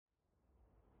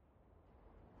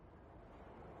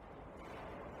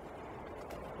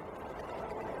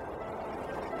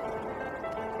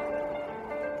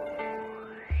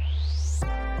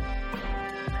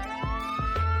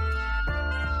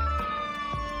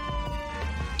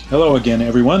Hello again,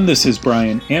 everyone. This is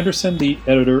Brian Anderson, the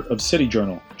editor of City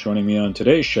Journal. Joining me on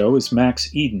today's show is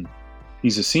Max Eden.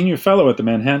 He's a senior fellow at the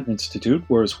Manhattan Institute,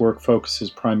 where his work focuses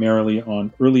primarily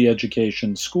on early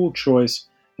education, school choice,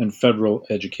 and federal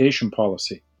education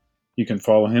policy. You can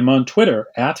follow him on Twitter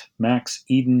at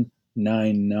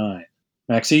MaxEden99.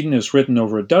 Max Eden has written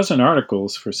over a dozen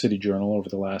articles for City Journal over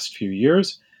the last few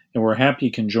years, and we're happy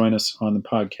he can join us on the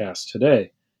podcast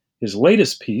today. His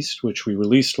latest piece, which we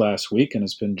released last week and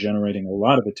has been generating a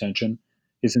lot of attention,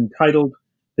 is entitled,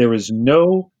 There Is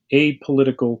No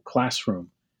Apolitical Classroom,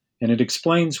 and it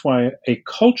explains why a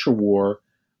culture war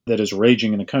that is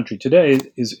raging in the country today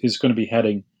is going to be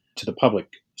heading to the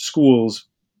public schools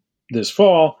this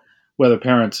fall, whether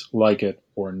parents like it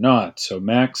or not. So,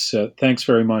 Max, thanks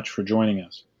very much for joining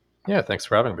us. Yeah, thanks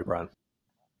for having me, Brian.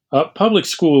 Public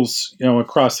schools,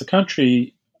 across the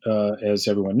country, as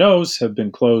everyone knows, have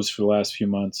been closed for the last few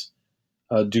months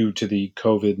due to the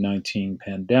COVID-19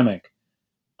 pandemic.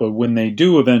 But when they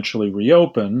do eventually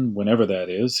reopen, whenever that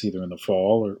is, either in the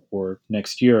fall or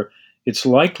next year, it's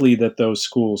likely that those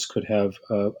schools could have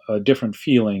a different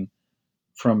feeling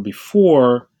from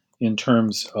before in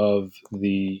terms of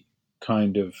the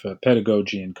kind of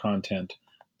pedagogy and content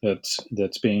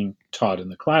that's being taught in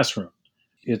the classroom.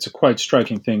 It's a quite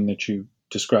striking thing that you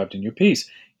described in your piece.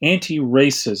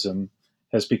 Anti-racism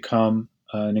has become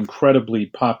an incredibly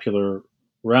popular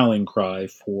rallying cry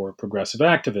for progressive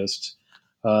activists,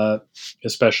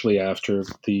 especially after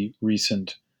the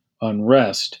recent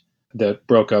unrest that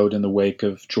broke out in the wake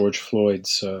of George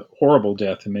Floyd's horrible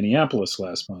death in Minneapolis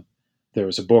last month. There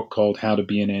is a book called How to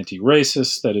Be an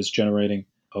Anti-Racist that is generating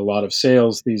a lot of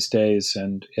sales these days,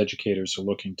 and educators are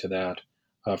looking to that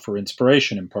for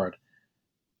inspiration in part.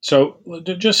 So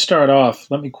to just start off,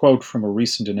 let me quote from a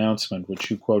recent announcement, which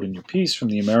you quote in your piece, from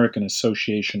the American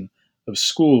Association of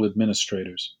School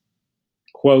Administrators.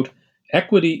 Quote,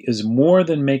 equity is more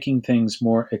than making things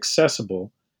more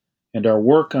accessible, and our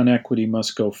work on equity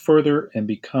must go further and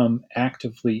become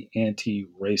actively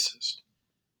anti-racist.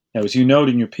 Now, as you note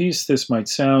in your piece, this might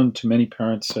sound to many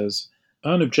parents as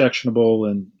unobjectionable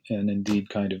and indeed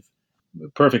kind of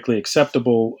perfectly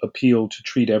acceptable appeal to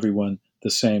treat everyone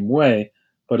the same way.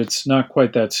 But it's not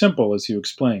quite that simple, as you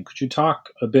explain. Could you talk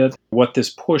a bit what this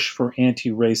push for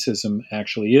anti-racism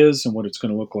actually is and what it's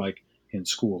going to look like in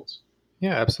schools?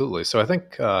 Yeah, absolutely. So I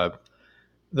think the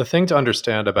thing to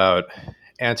understand about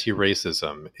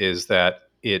anti-racism is that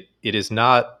it is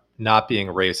not being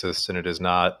racist, and it is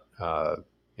not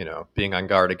being on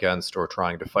guard against or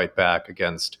trying to fight back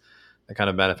against the kind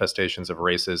of manifestations of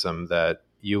racism that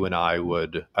you and I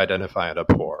would identify and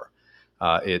abhor.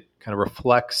 It kind of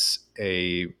reflects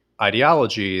a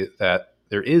ideology that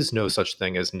there is no such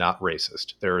thing as not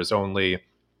racist. There is only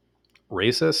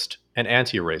racist and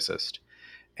anti-racist.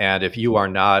 And if you are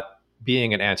not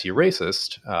being an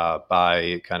anti-racist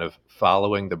by kind of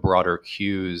following the broader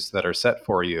cues that are set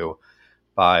for you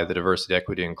by the diversity,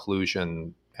 equity,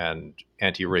 inclusion, and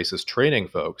anti-racist training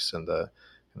folks and the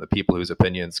people whose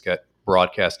opinions get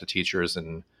broadcast to teachers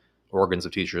and organs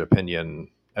of teacher opinion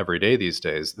every day these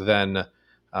days, then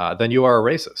you are a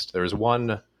racist. There's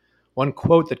one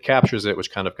quote that captures it, which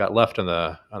kind of got left on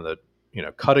the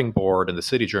cutting board in the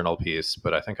City Journal piece,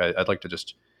 but I think I'd like to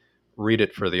just read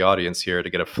it for the audience here to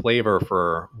get a flavor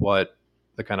for what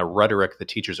the kind of rhetoric the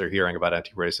teachers are hearing about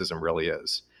anti-racism really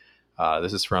is.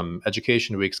 This is from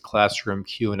Education Week's Classroom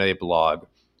Q&A blog.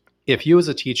 If you as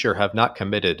a teacher have not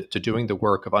committed to doing the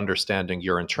work of understanding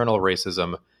your internal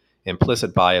racism,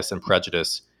 implicit bias, and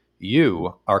prejudice,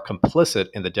 you are complicit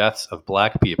in the deaths of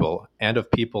Black people and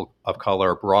of people of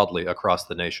color broadly across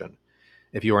the nation.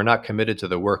 If you are not committed to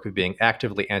the work of being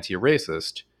actively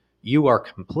anti-racist, you are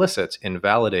complicit in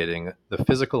validating the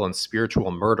physical and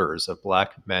spiritual murders of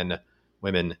Black men,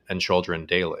 women, and children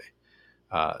daily.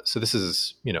 So this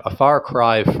is, a far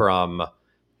cry from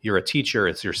you're a teacher,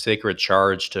 it's your sacred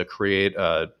charge to create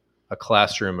a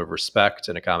classroom of respect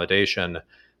and accommodation,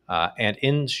 and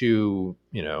into,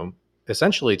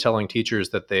 essentially telling teachers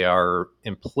that they are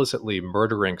implicitly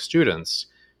murdering students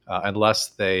unless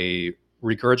they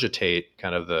regurgitate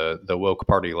kind of the woke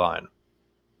party line.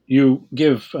 You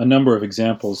give a number of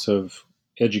examples of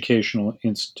educational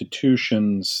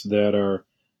institutions that are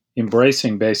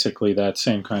embracing basically that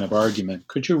same kind of argument.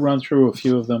 Could you run through a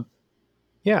few of them?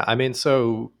 Yeah, I mean,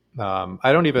 so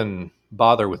I don't even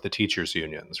bother with the teachers'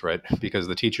 unions, right? Because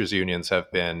the teachers' unions have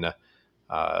been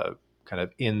kind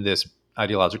of in this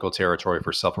ideological territory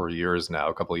for several years now.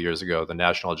 A couple of years ago, the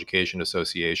National Education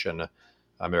Association,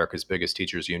 America's biggest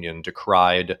teachers union,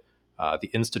 decried the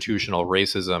institutional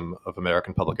racism of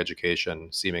American public education,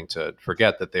 seeming to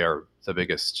forget that they are the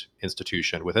biggest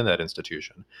institution within that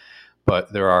institution.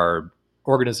 But there are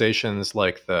organizations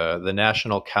like the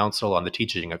National Council on the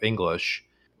Teaching of English.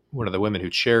 One of the women who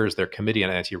chairs their committee on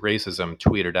anti-racism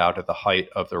tweeted out at the height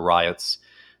of the riots,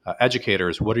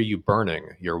 educators, what are you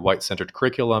burning? Your white-centered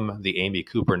curriculum, the Amy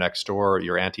Cooper next door,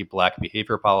 your anti-black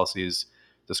behavior policies,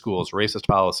 the school's racist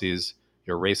policies,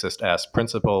 your racist-ass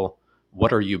principal.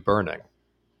 What are you burning?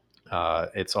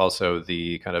 It's also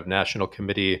the kind of National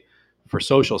Committee for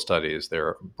Social Studies,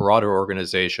 their broader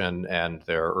organization and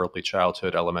their early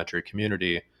childhood elementary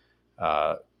community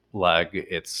leg.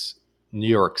 It's New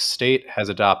York State has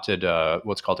adopted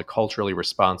what's called a culturally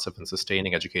responsive and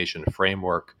sustaining education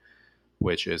framework,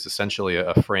 which is essentially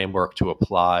a framework to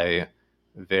apply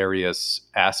various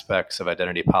aspects of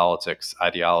identity politics,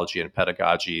 ideology, and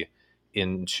pedagogy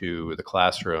into the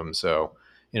classroom. So,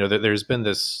 there's been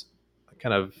this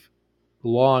kind of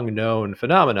long known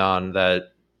phenomenon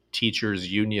that teachers'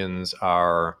 unions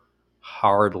are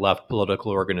hard left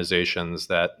political organizations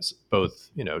that both,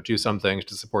 do some things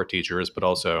to support teachers, but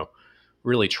also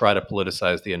really try to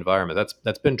politicize the environment.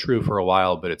 That's been true for a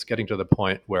while, but it's getting to the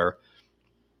point where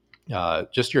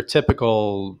just your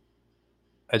typical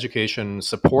education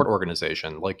support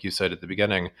organization, like you said at the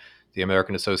beginning, the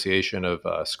American Association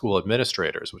of School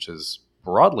Administrators, which is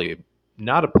broadly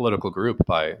not a political group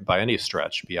by any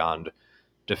stretch beyond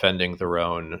defending their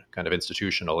own kind of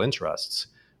institutional interests.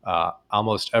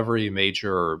 Almost every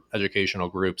major educational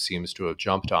group seems to have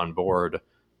jumped on board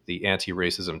the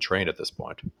anti-racism train at this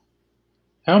point.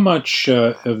 How much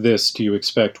of this do you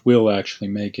expect will actually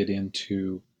make it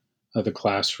into the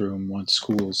classroom once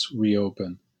schools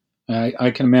reopen?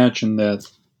 I can imagine that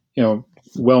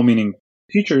well-meaning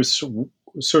teachers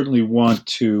certainly want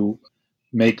to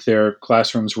make their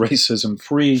classrooms racism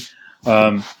free,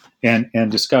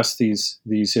 and discuss these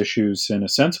issues in a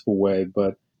sensible way.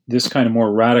 But this kind of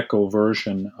more radical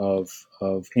version of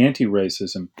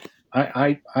anti-racism,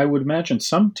 I would imagine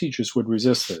some teachers would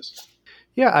resist this.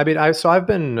 Yeah, I mean, I've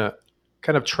been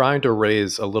kind of trying to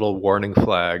raise a little warning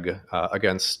flag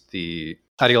against the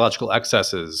ideological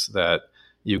excesses that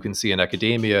you can see in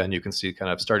academia and you can see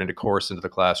kind of starting to course into the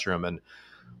classroom. And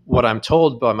what I'm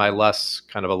told by my less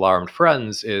kind of alarmed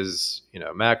friends is,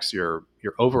 Max, you're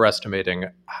overestimating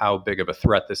how big of a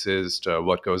threat this is to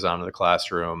what goes on in the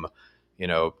classroom.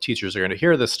 Teachers are going to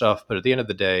hear this stuff, but at the end of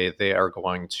the day, they are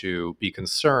going to be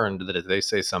concerned that if they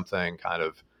say something kind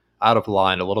of out of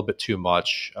line, a little bit too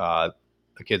much,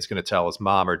 the kid's going to tell his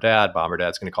mom or dad's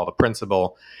going to call the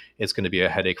principal. It's going to be a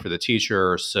headache for the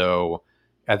teacher. So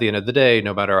at the end of the day,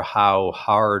 no matter how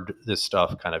hard this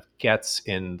stuff kind of gets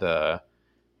in the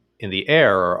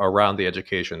air around the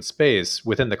education space,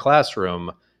 within the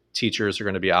classroom, teachers are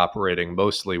going to be operating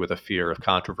mostly with a fear of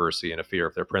controversy and a fear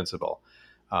of their principal.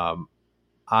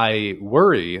 I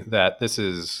worry that this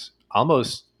is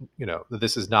almost,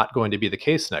 this is not going to be the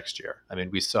case next year. I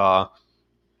mean,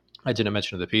 I didn't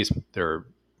mention in the piece, but there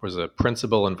was a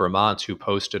principal in Vermont who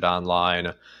posted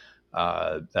online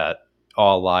that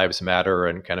all lives matter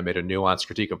and kind of made a nuanced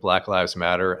critique of Black Lives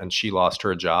Matter, and she lost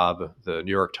her job. The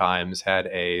New York Times had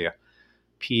a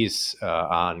piece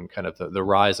on kind of the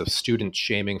rise of student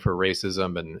shaming for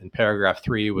racism, and in paragraph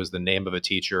 3 was the name of a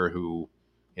teacher who,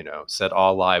 said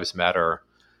all lives matter,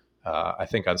 I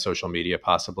think on social media,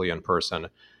 possibly in person.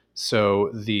 So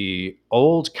the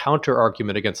old counter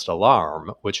argument against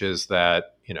alarm, which is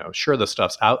that, sure, the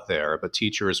stuff's out there, but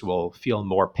teachers will feel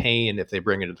more pain if they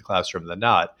bring it into the classroom than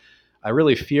not. I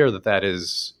really fear that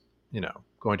is,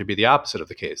 going to be the opposite of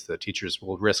the case, that teachers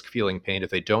will risk feeling pain if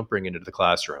they don't bring it into the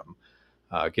classroom,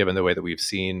 given the way that we've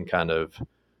seen kind of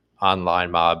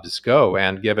online mobs go,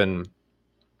 and given,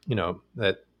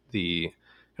 that the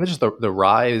kind of just the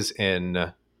rise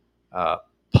in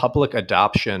public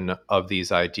adoption of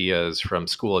these ideas from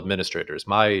school administrators.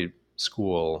 My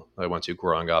school I went to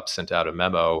growing up sent out a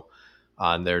memo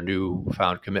on their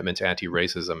newfound commitment to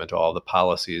anti-racism and to all the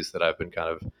policies that I've been kind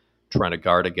of trying to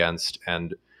guard against.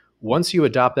 And once you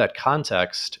adopt that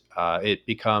context, it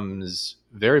becomes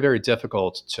very, very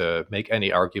difficult to make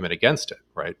any argument against it,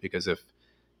 right? Because if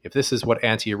this is what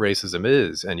anti-racism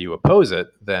is and you oppose it,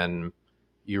 then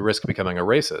you risk becoming a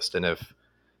racist. And if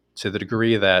to the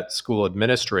degree that school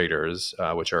administrators,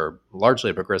 which are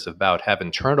largely a progressive bout, have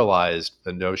internalized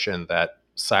the notion that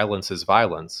silence is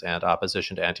violence and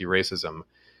opposition to anti-racism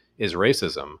is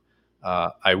racism,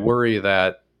 I worry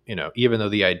that, even though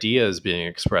the ideas being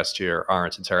expressed here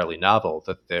aren't entirely novel,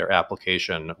 that their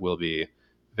application will be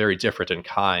very different in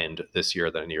kind this year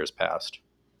than in years past.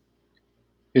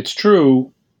 It's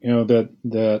true,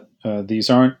 that these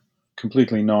aren't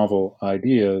completely novel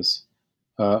ideas.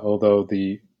 Although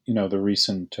the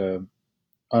recent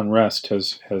unrest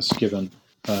has given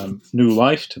new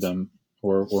life to them,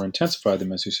 or intensified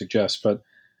them, as you suggest. But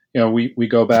we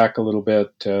go back a little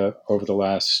bit over the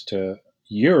last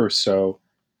year or so.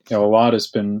 A lot has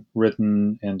been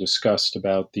written and discussed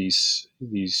about these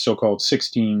so-called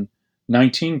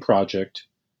 1619 project,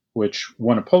 which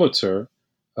won a Pulitzer.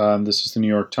 This is the New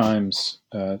York Times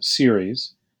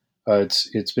series.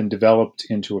 It's been developed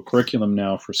into a curriculum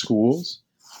now for schools,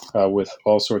 with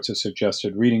all sorts of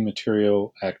suggested reading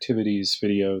material, activities,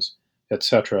 videos,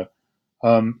 etc.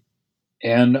 Um,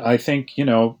 and I think,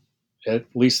 at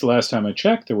least the last time I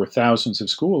checked, there were thousands of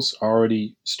schools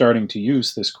already starting to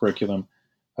use this curriculum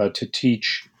to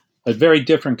teach a very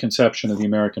different conception of the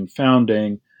American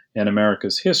founding and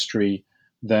America's history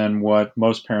than what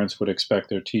most parents would expect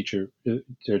their teachers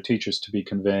to be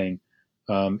conveying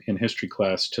in history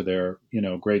class to their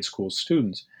grade school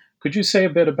students. Could you say a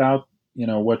bit about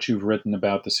what you've written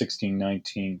about the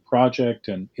 1619 project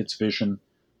and its vision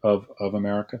of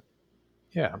America?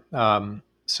 Yeah.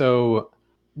 So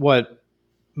what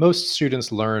most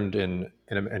students learned in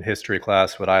history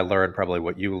class, what I learned, probably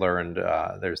what you learned,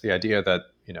 there's the idea that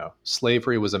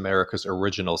slavery was America's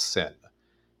original sin,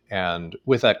 and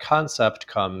with that concept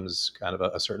comes kind of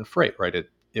a certain freight, right?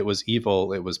 It was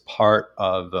evil. It was part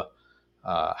of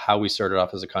how we started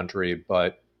off as a country,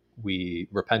 but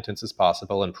repentance is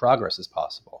possible and progress is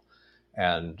possible.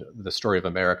 And the story of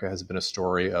America has been a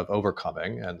story of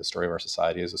overcoming, and the story of our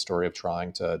society is a story of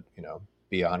trying to,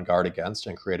 be on guard against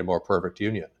and create a more perfect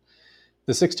union.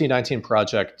 The 1619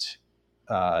 Project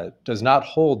does not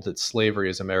hold that slavery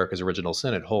is America's original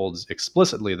sin. It holds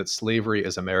explicitly that slavery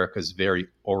is America's very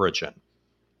origin.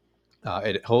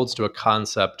 It holds to a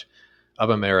concept of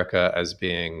America as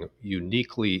being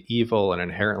uniquely evil and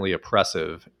inherently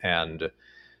oppressive. And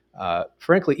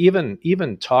frankly,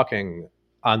 even talking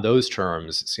on those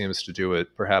terms seems to do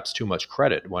it perhaps too much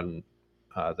credit when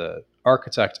the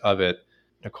architect of it,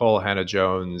 Nicole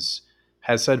Hannah-Jones,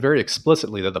 has said very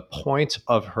explicitly that the point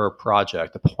of her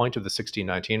project, the point of the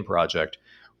 1619 Project,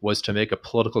 was to make a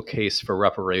political case for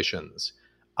reparations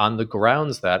on the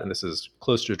grounds that, and this is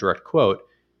close to a direct quote,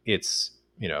 it's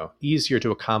easier to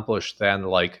accomplish than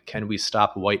like, can we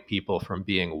stop white people from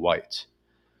being white?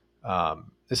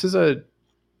 This is a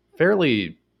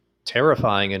fairly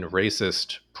terrifying and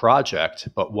racist project,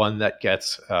 but one that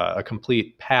gets a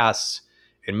complete pass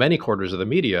in many quarters of the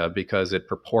media because it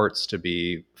purports to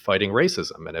be fighting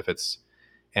racism. And if it's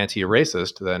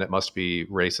anti-racist, then it must be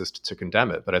racist to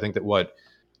condemn it. But I think that what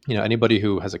anybody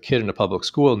who has a kid in a public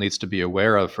school needs to be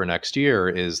aware of for next year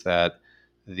is that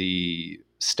the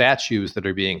statues that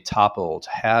are being toppled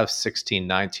have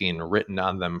 1619 written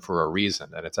on them for a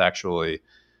reason. And it's actually,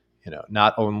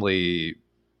 not only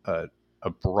a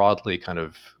broadly kind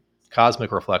of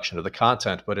cosmic reflection of the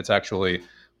content, but it's actually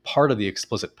part of the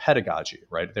explicit pedagogy,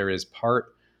 right? There is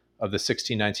part of the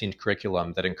 1619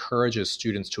 curriculum that encourages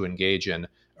students to engage in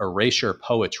erasure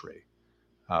poetry,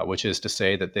 which is to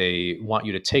say that they want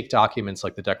you to take documents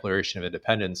like the Declaration of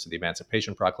Independence, the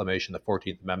Emancipation Proclamation, the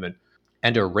 14th Amendment,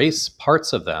 and erase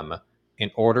parts of them in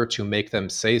order to make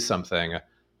them say something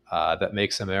that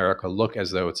makes America look as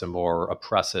though it's a more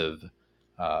oppressive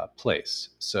place.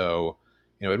 So,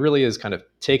 it really is kind of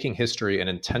taking history and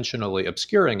intentionally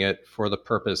obscuring it for the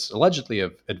purpose, allegedly,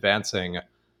 of advancing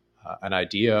an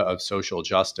idea of social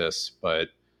justice, but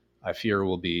I fear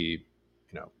will be,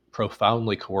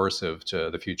 profoundly coercive to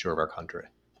the future of our country.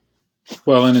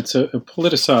 Well, and it's a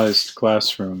politicized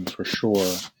classroom for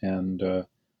sure, and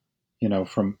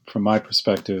from my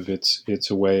perspective,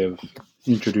 it's a way of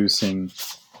introducing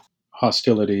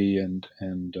hostility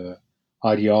and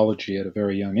ideology at a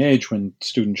very young age when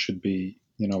students should be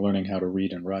learning how to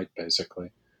read and write,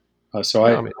 basically. So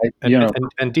No, I mean,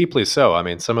 and deeply so. I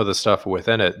mean, some of the stuff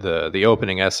within it, the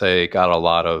opening essay got a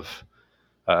lot of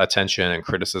attention and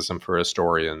criticism for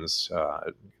historians,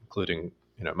 including,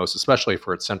 most especially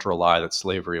for its central lie that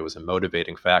slavery was a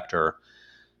motivating factor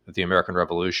of the American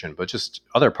Revolution, but just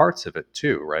other parts of it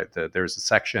too, right? There's a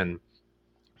section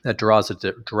that draws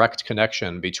a direct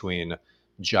connection between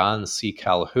John C.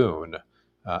 Calhoun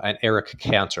and Eric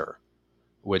Cantor,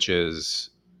 which is,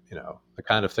 the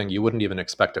kind of thing you wouldn't even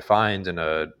expect to find in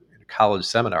a college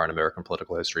seminar in American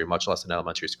political history, much less an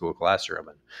elementary school classroom.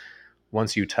 And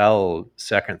once you tell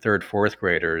second, third, fourth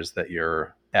graders that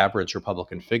your average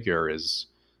Republican figure is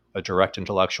a direct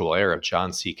intellectual heir of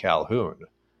John C. Calhoun,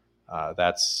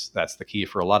 that's the key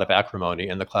for a lot of acrimony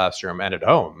in the classroom and at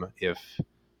home if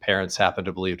parents happen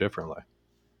to believe differently.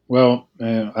 Well,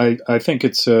 I think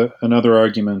it's another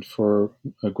argument for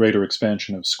a greater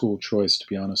expansion of school choice, to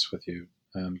be honest with you,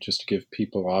 just to give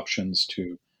people options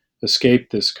to escape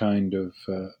this kind of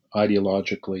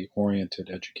ideologically oriented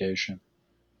education.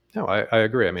 No, I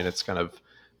agree. I mean, it's kind of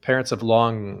parents have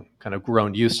long kind of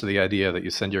grown used to the idea that you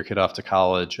send your kid off to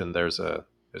college and there's a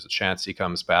chance he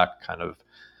comes back kind of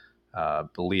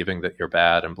believing that you're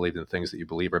bad and believing the things that you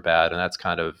believe are bad, and that's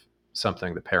kind of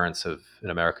something that parents have in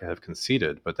America have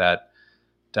conceded. But that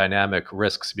dynamic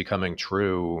risks becoming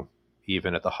true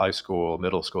even at the high school,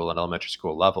 middle school, and elementary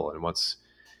school level. And once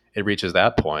it reaches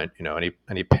that point,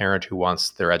 any parent who wants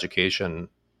their education,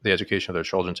 the education of their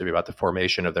children, to be about the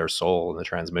formation of their soul and the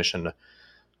transmission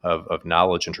of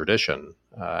knowledge and tradition,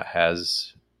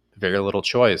 has very little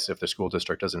choice if the school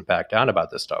district doesn't back down about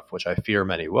this stuff, which I fear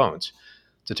many won't,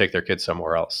 to take their kids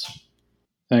somewhere else.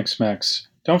 Thanks, Max.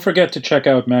 Don't forget to check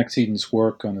out Max Eden's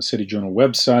work on the City Journal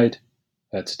website.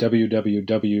 That's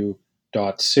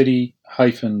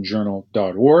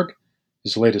www.city-journal.org.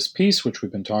 His latest piece, which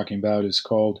we've been talking about, is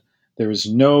called There Is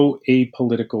No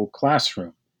Apolitical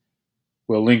Classroom.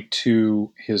 We'll link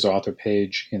to his author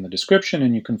page in the description,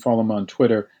 and you can follow him on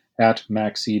Twitter at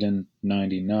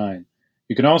MaxEden99.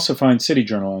 You can also find City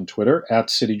Journal on Twitter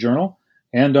at City Journal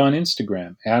and on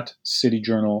Instagram at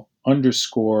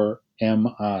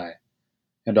CityJournal_MI.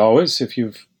 And always, if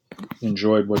you've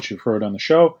enjoyed what you've heard on the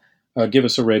show, give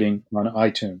us a rating on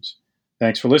iTunes.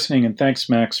 Thanks for listening, and thanks,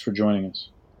 Max, for joining us.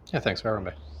 Yeah, thanks for having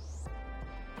me.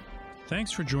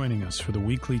 Thanks for joining us for the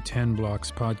weekly 10 Blocks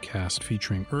podcast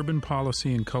featuring urban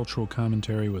policy and cultural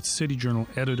commentary with City Journal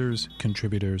editors,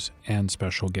 contributors, and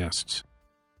special guests.